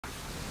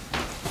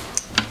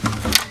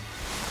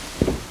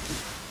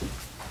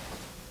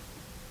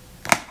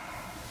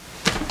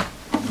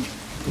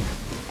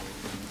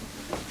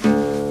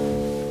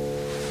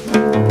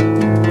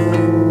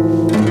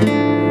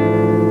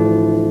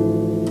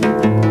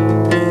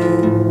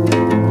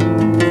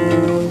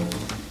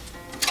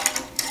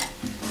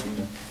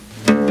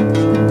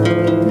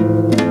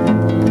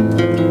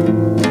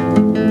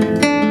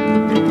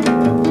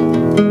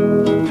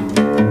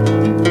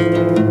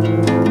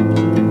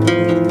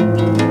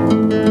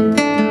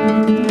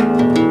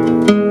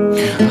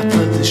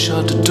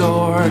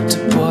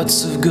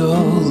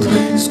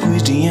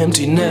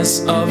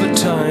emptiness of a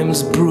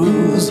time's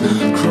bruise,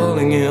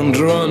 crawling and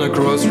drawn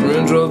across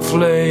raindrop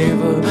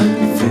flavor.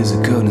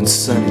 Physical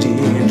insanity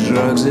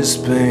drugs is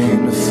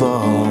pain to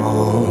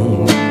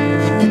fall.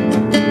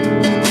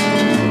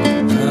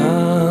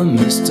 I'm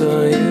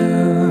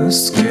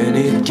mysterious, can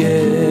it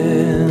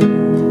get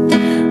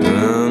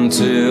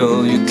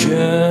until you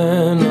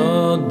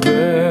cannot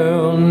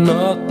bear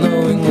not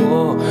knowing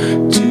what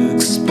to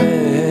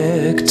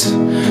expect?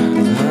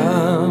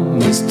 I'm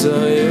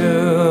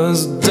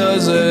mysterious,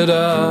 does it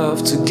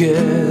have to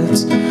get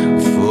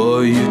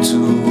for you to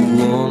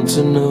want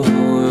to know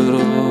it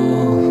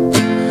all?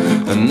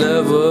 I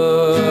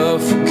never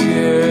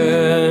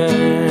forget.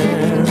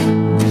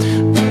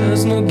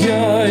 There's no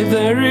guide,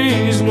 there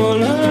is no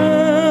light,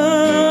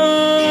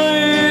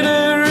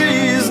 there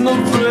is no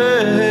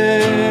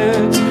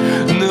threat,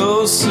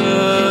 no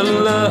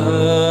satellite.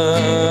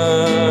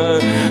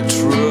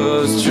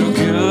 Trust your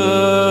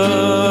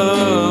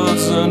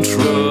guts and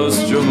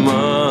trust your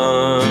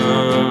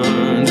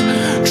mind,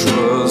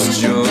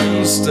 trust your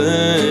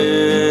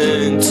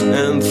instinct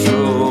and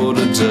throw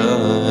the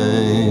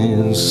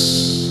dice.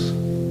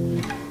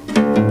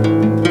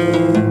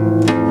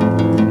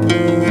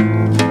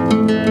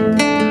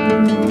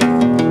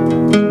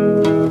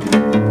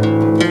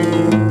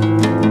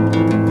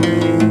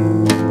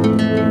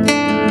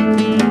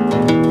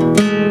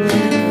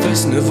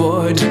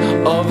 Void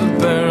of a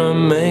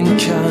barren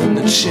mankind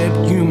that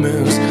shaped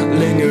humans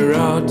linger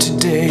out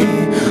today.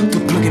 The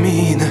plugging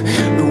in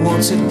who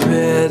wants it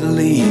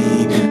badly,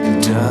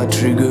 that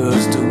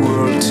triggers the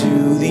world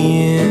to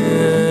the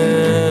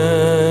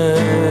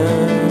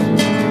end.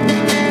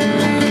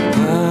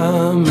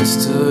 I'm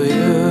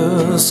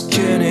mysterious,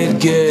 can it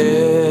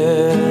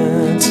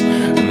get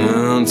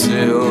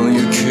until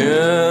you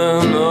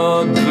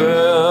cannot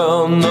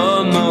bear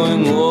not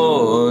knowing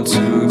what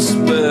to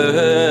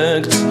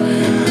expect?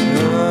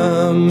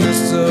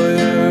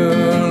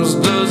 Mysterious,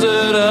 does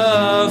it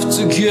have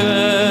to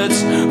get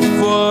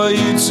for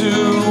you to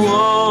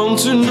want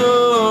to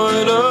know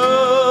it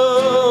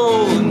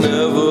all?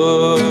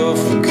 Never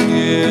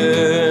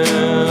forget.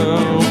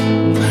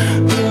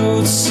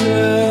 Don't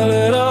sell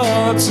it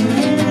all to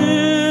him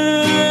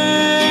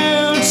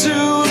to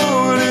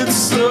know what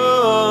it's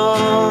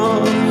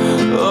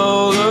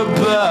all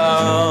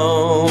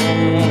about.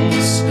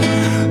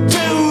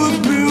 They would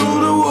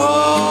build a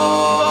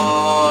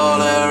wall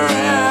and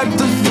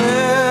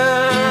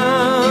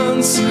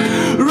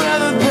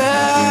rather than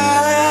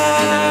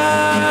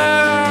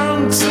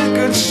take a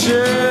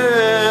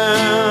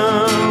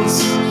chance.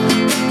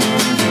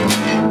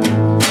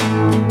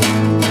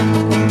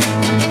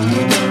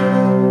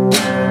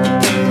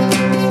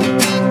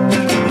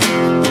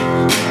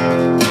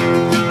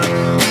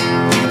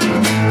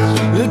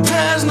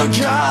 There's no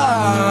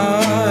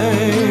guide,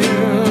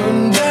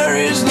 there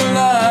is no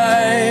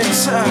light,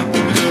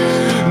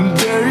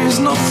 there is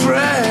no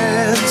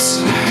threat,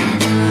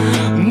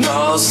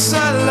 no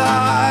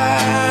satellite.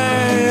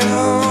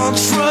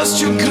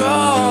 Trust your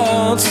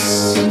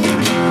guts,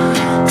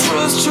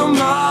 trust your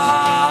mind,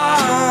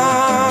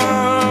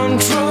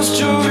 trust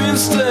your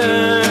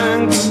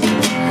instinct,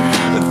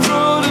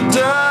 throw the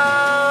dice.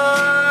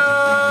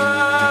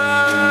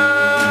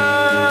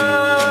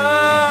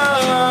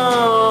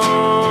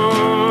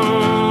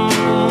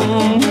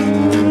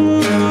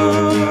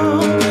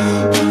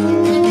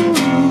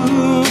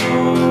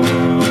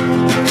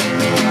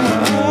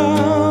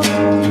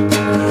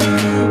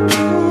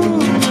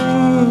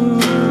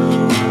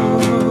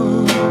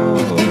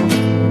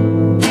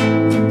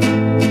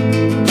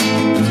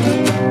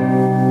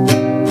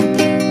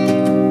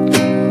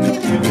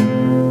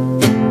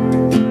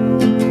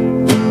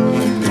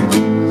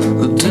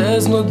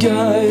 There's no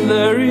guide,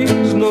 there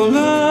is no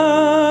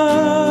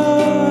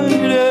light,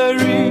 there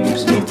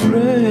is no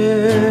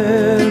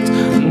threat,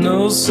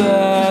 no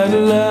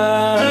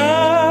satellite.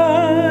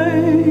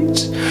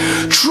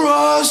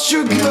 Trust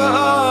your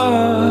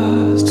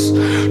guts,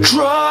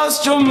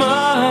 trust your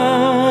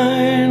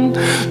mind,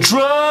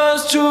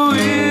 trust your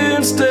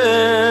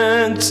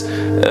instinct,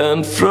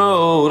 and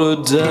throw the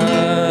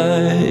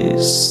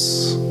dice.